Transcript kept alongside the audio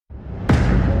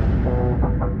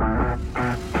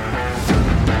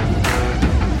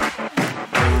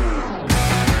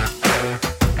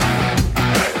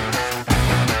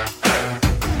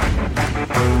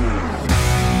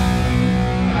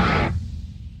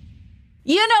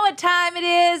You know what time it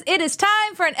is. It is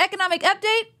time for an economic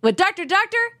update with Dr.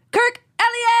 Kirk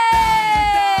Elliott.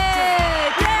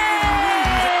 Yay!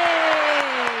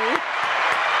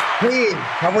 Hey,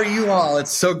 how are you all?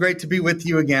 It's so great to be with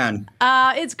you again.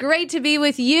 It's great to be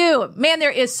with you. Man,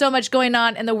 there is so much going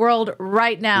on in the world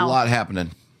right now. A lot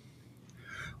happening.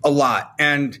 A lot.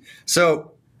 And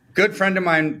so, good friend of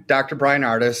mine, Dr. Bryan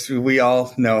Ardis, who we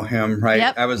all know him, right?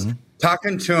 Yep. I was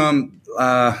talking to him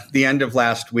the end of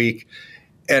last week,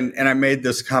 and I made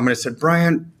this comment. I said,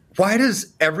 Bryan, why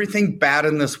does everything bad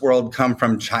in this world come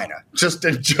from China? Just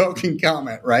a joking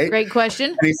comment, right? Great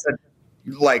question. And he said,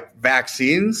 like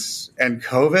vaccines and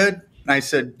COVID? And I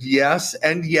said, yes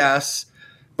and yes,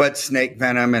 but snake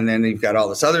venom. And then you've got all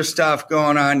this other stuff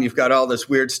going on. You've got all this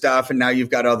weird stuff. And now you've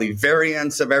got all the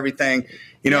variants of everything,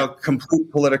 complete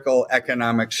political,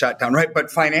 economic shutdown, right? But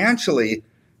financially,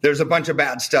 there's a bunch of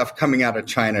bad stuff coming out of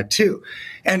China too.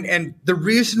 And the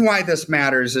reason why this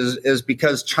matters is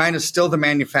because China's still the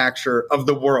manufacturer of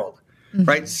the world.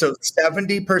 Right. So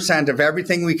 70% of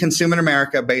everything we consume in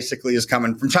America basically is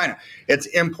coming from China. It's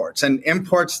imports and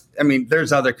imports. I mean,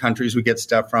 there's other countries we get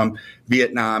stuff from: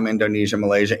 Vietnam, Indonesia,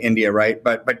 Malaysia, India. Right.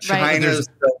 But China's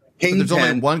the kingpin. There's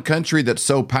only one country that's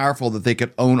so powerful that they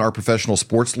could own our professional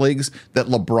sports leagues, that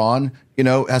LeBron,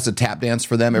 has to tap dance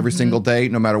for them every single day,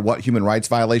 no matter what human rights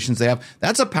violations they have.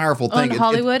 That's a powerful thing.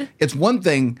 Hollywood? It's one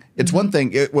thing. It's one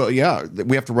thing. We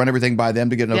have to run everything by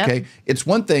them to get an okay. It's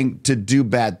one thing to do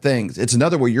bad things. It's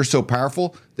another where you're so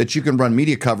powerful that you can run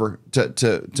media cover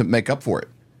to make up for it.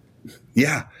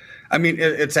 Yeah. I mean,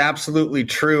 it's absolutely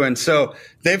true. And so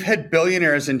they've had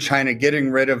billionaires in China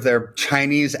getting rid of their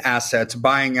Chinese assets,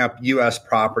 buying up U.S.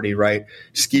 property, right?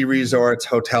 Ski resorts,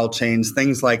 hotel chains,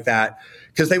 things like that,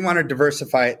 because they want to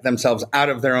diversify themselves out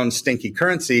of their own stinky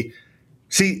currency.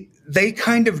 See, they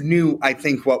kind of knew, I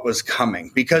think, what was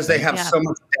coming because they have so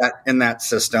much debt in that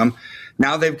system.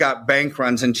 Now they've got bank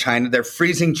runs in China. They're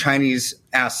freezing Chinese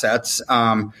assets,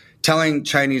 telling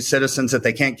Chinese citizens that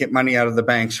they can't get money out of the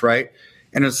banks, right?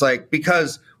 And it's like,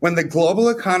 because when the global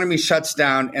economy shuts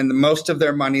down and most of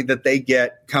their money that they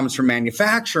get comes from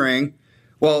manufacturing,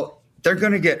 well, they're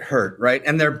going to get hurt, right?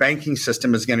 And their banking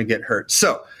system is going to get hurt.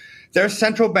 So their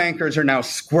central bankers are now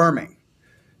squirming.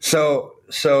 So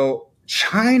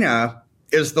China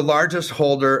is the largest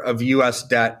holder of U.S.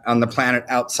 debt on the planet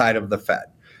outside of the Fed.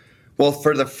 Well,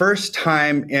 for the first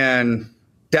time in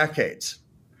decades,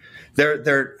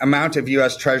 their amount of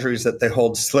U.S. treasuries that they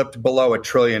hold slipped below $1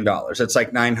 trillion. It's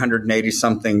like 980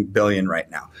 something billion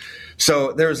right now.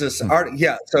 So there's this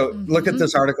look at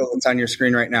this article that's on your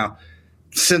screen right now.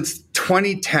 Since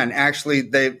 2010, actually,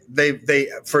 they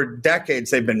for decades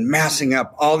they've been massing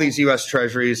up all these U.S.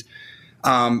 treasuries.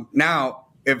 Now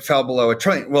it fell below $1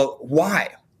 trillion. Well,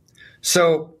 why?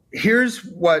 So here's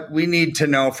what we need to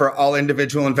know for all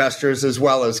individual investors as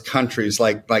well as countries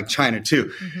like China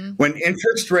too. When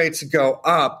interest rates go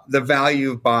up, the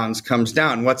value of bonds comes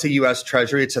down. What's a U.S.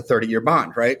 Treasury? It's a 30-year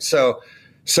bond, right? So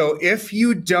if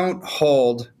you don't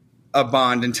hold a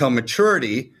bond until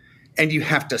maturity and you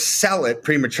have to sell it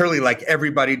prematurely like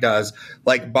everybody does,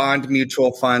 like bond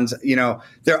mutual funds,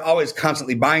 they're always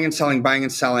constantly buying and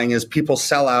selling as people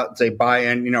sell out, they buy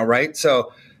in, right?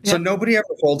 So nobody ever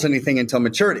holds anything until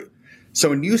maturity. So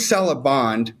when you sell a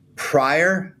bond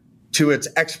prior to its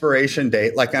expiration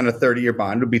date, like on a 30-year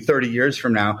bond, it would be 30 years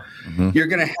from now, you're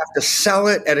going to have to sell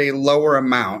it at a lower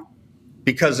amount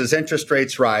because as interest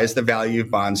rates rise, the value of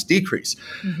bonds decrease.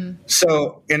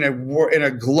 So in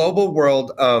a global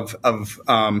world of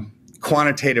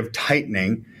quantitative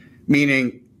tightening,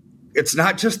 meaning it's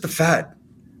not just the Fed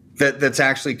that's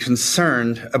actually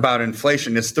concerned about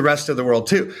inflation. It's the rest of the world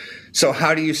too. So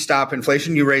how do you stop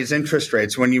inflation? You raise interest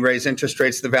rates. When you raise interest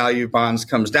rates, the value of bonds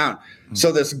comes down.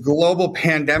 So this global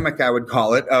pandemic, I would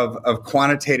call it, of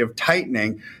quantitative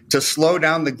tightening to slow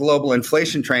down the global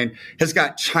inflation train has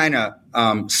got China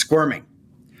squirming.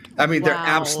 I mean, they're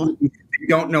absolutely, they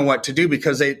don't know what to do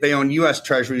because they own U.S.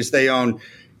 treasuries. They own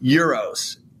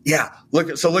euros. Yeah. Look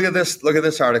at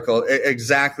this article.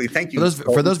 Exactly. Thank you.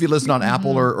 For those of you listening on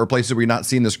Apple or places where you're not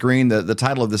seeing the screen, the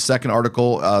title of the second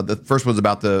article, the first one's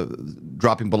about the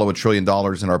dropping below $1 trillion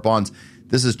in our bonds.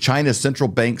 This is China's central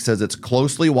bank says it's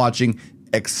closely watching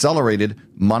accelerated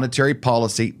monetary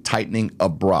policy tightening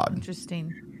abroad.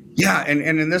 Interesting. Yeah. And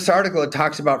in this article, it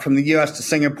talks about from the U.S. to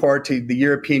Singapore to the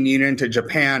European Union to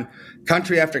Japan,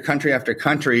 country after country after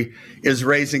country is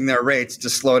raising their rates to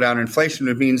slow down inflation.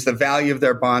 It means the value of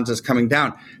their bonds is coming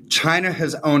down. China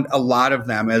has owned a lot of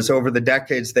them as over the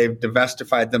decades they've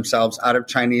diversified themselves out of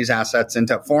Chinese assets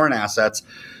into foreign assets.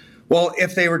 Well,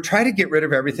 if they were trying to get rid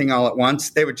of everything all at once,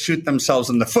 they would shoot themselves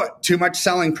in the foot. Too much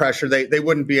selling pressure, they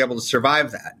wouldn't be able to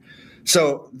survive that.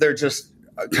 So they're just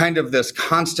kind of this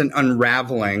constant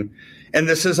unraveling. And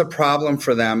this is a problem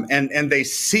for them. And they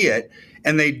see it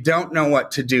and they don't know what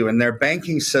to do. And their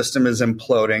banking system is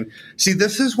imploding. See,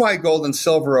 this is why gold and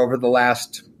silver over the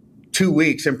last 2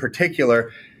 weeks in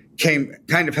particular had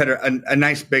a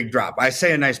nice big drop. I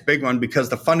say a nice big one because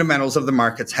the fundamentals of the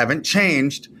markets haven't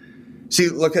changed. See,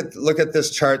 look at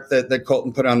this chart that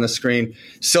Colton put on the screen.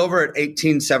 Silver at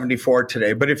 1874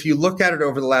 today. But if you look at it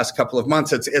over the last couple of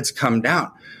months, it's come down.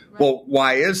 Right. Well,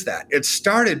 why is that? It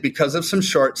started because of some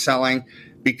short selling,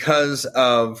 because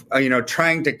of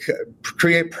trying to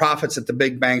create profits at the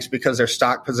big banks because their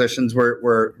stock positions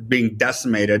were being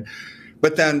decimated.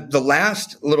 But then the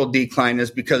last little decline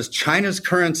is because China's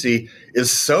currency is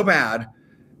so bad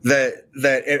that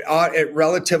it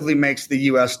relatively makes the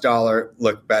U.S. dollar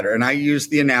look better. And I use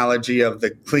the analogy of the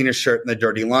cleanest shirt in the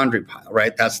dirty laundry pile,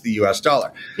 right? That's the U.S.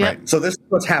 dollar. Yep. Right. So this is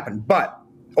what's happened. But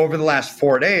over the last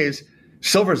 4 days,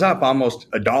 silver's up almost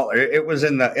 $1. It was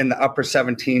in the upper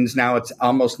 17s. Now it's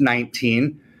almost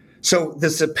 19. So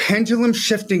this is a pendulum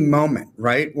shifting moment,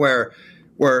 right? Where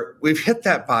we've hit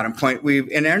that bottom point.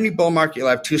 In any bull market, you'll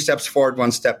have 2 steps forward,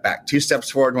 1 step back, 2 steps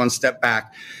forward, 1 step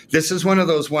back. This is one of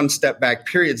those 1 step back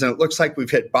periods, and it looks like we've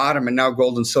hit bottom, and now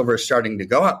gold and silver are starting to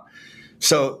go up.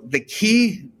 So the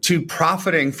key to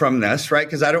profiting from this, right,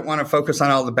 because I don't want to focus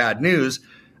on all the bad news.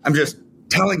 I'm just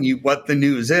telling you what the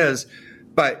news is,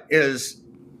 but is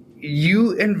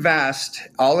you invest,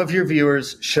 all of your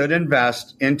viewers should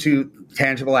invest into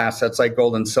tangible assets like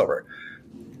gold and silver.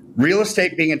 Real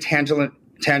estate being a tangible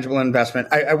investment,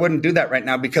 I wouldn't do that right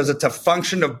now because it's a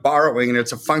function of borrowing and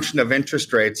it's a function of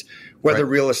interest rates, whether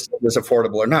real estate is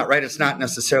affordable or not, right? It's not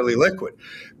necessarily liquid.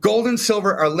 Gold and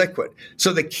silver are liquid.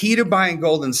 So the key to buying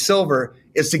gold and silver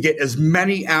is to get as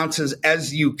many ounces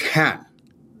as you can,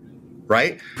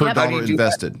 right? Per dollar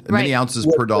invested. Many ounces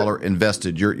per dollar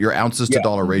invested. Your ounces to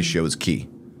dollar ratio is key.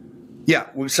 Yeah.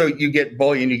 So you get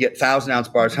bullion, you get 1,000-ounce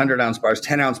bars, 100-ounce bars,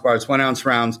 10-ounce bars, 1-ounce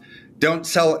rounds.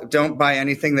 Don't buy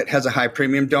anything that has a high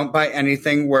premium. Don't buy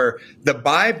anything where the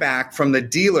buyback from the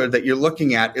dealer that you're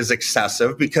looking at is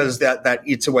excessive because that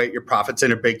eats away at your profits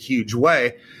in a big, huge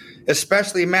way.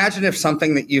 Especially imagine if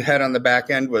something that you had on the back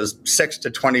end was 6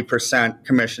 to 20%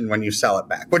 commission when you sell it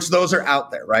back, which those are out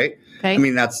there, right? Okay. I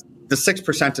mean, that's the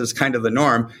 6% is kind of the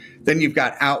norm. Then you've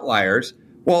got outliers.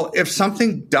 Well, if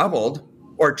something doubled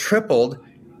or tripled,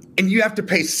 and you have to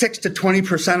pay 6 to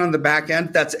 20% on the back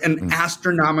end, that's an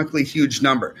astronomically huge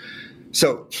number.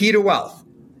 So key to wealth,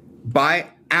 buy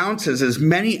ounces, as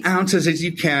many ounces as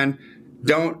you can.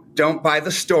 Don't buy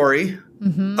the story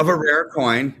of a rare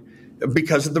coin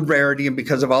because of the rarity and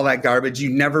because of all that garbage.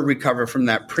 You never recover from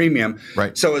that premium.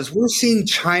 Right. So as we're seeing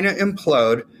China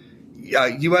implode,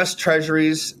 U.S.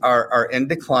 treasuries are in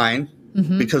decline.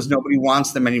 Because nobody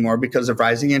wants them anymore because of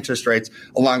rising interest rates,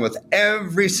 along with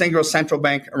every single central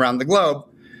bank around the globe.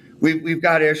 We've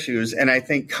got issues, and I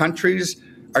think countries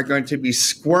are going to be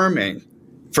squirming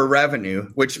for revenue,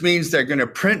 which means they're going to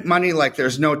print money like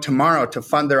there's no tomorrow to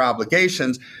fund their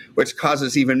obligations, which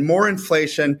causes even more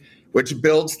inflation, which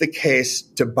builds the case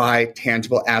to buy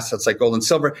tangible assets like gold and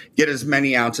silver. Get as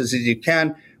many ounces as you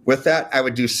can. With that, I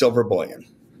would do silver bullion.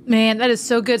 Man, that is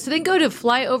so good. So then go to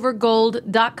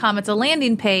flyovergold.com. It's a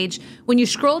landing page. When you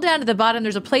scroll down to the bottom,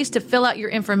 there's a place to fill out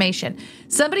your information.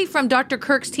 Somebody from Dr.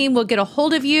 Kirk's team will get a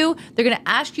hold of you. They're going to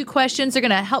ask you questions. They're going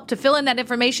to help to fill in that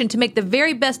information to make the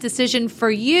very best decision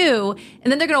for you.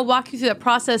 And then they're going to walk you through that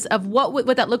process of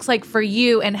what that looks like for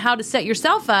you and how to set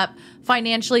yourself up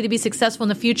financially to be successful in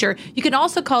the future. You can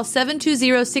also call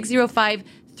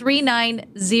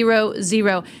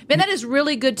 720-605-3900. Man, that is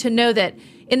really good to know that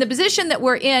in the position that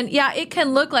we're in, it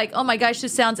can look like, oh my gosh,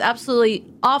 this sounds absolutely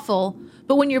awful.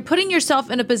 But when you're putting yourself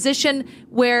in a position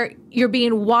where you're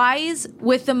being wise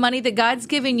with the money that God's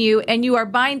giving you and you are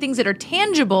buying things that are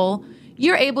tangible,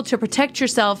 you're able to protect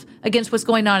yourself against what's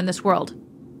going on in this world.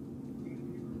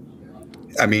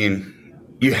 I mean,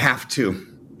 you have to.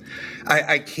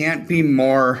 I can't be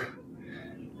more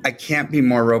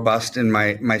robust in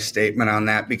my statement on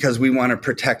that because we want to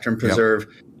protect and preserve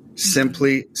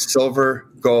simply silver,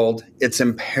 gold. It's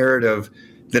imperative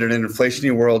that in an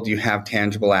inflationary world you have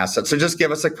tangible assets. So just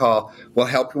give us a call. We'll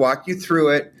help walk you through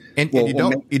it. And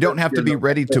you don't have to be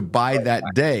ready to buy that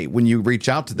day when you reach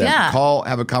out to them. Yeah. Call,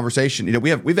 have a conversation.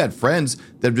 We've had friends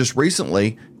that have just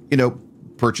recently,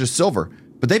 purchased silver.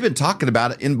 But they've been talking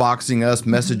about it, inboxing us,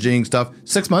 messaging stuff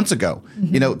 6 months ago.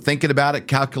 Thinking about it,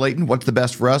 calculating what's the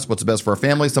best for us, what's the best for our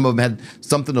family. Some of them had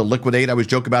something to liquidate. I always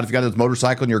joke about if you got this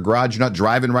motorcycle in your garage, you're not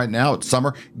driving right now, it's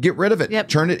summer, get rid of it. Yep.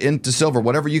 Turn it into silver.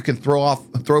 Whatever you can throw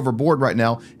overboard right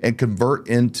now and convert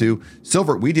into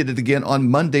silver. We did it again on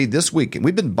Monday this week, and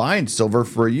we've been buying silver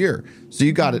for a year. So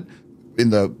you got it in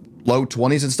the low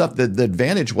 20s and stuff. The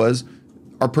advantage was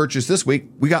our purchase this week,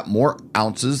 we got more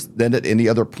ounces than at any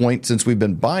other point since we've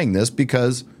been buying this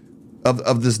because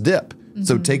of this dip.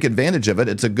 So take advantage of it.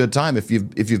 It's a good time if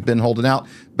you've been holding out.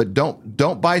 But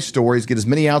don't buy stories. Get as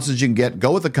many ounces as you can get.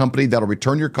 Go with a company that'll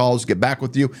return your calls, get back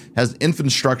with you, has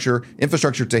infrastructure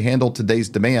to handle today's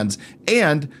demands,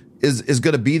 and is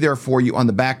going to be there for you on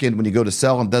the back end when you go to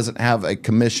sell, and doesn't have a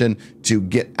commission to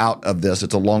get out of this.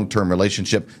 It's a long-term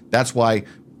relationship. That's why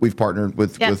we've partnered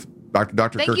with Dr. Kirk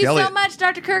Elliott. Thank you so much,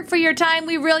 Dr. Kirk, for your time.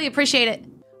 We really appreciate it.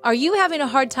 Are you having a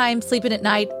hard time sleeping at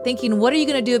night, thinking, what are you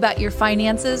going to do about your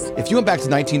finances? If you went back to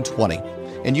 1920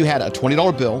 and you had a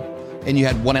 $20 bill and you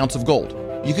had 1 ounce of gold,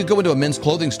 you could go into a men's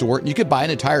clothing store and you could buy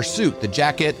an entire suit, the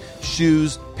jacket,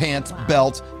 shoes, pants,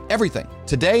 belts, everything.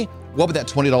 Today, what would that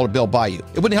 $20 bill buy you?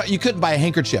 You couldn't buy a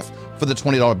handkerchief for the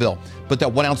 $20 bill, but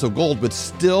that 1 ounce of gold would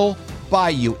still buy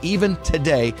you, even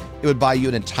today, it would buy you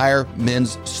an entire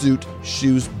men's suit,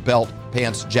 shoes, belt,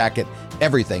 pants, jacket,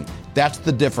 everything. That's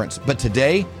the difference. But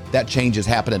today, that change is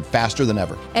happening faster than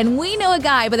ever. And we know a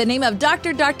guy by the name of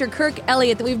Dr. Kirk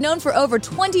Elliott that we've known for over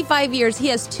 25 years. He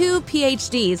has 2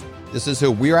 PhDs. This is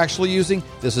who we're actually using.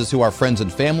 This is who our friends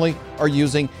and family are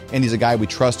using. And he's a guy we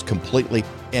trust completely.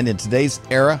 And in today's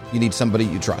era, you need somebody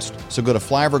you trust. So go to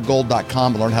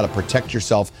flyovergold.com and learn how to protect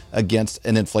yourself against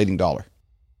an inflating dollar.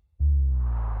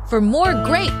 For more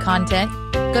great content,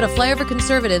 go to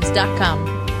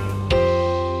flyoverconservatives.com.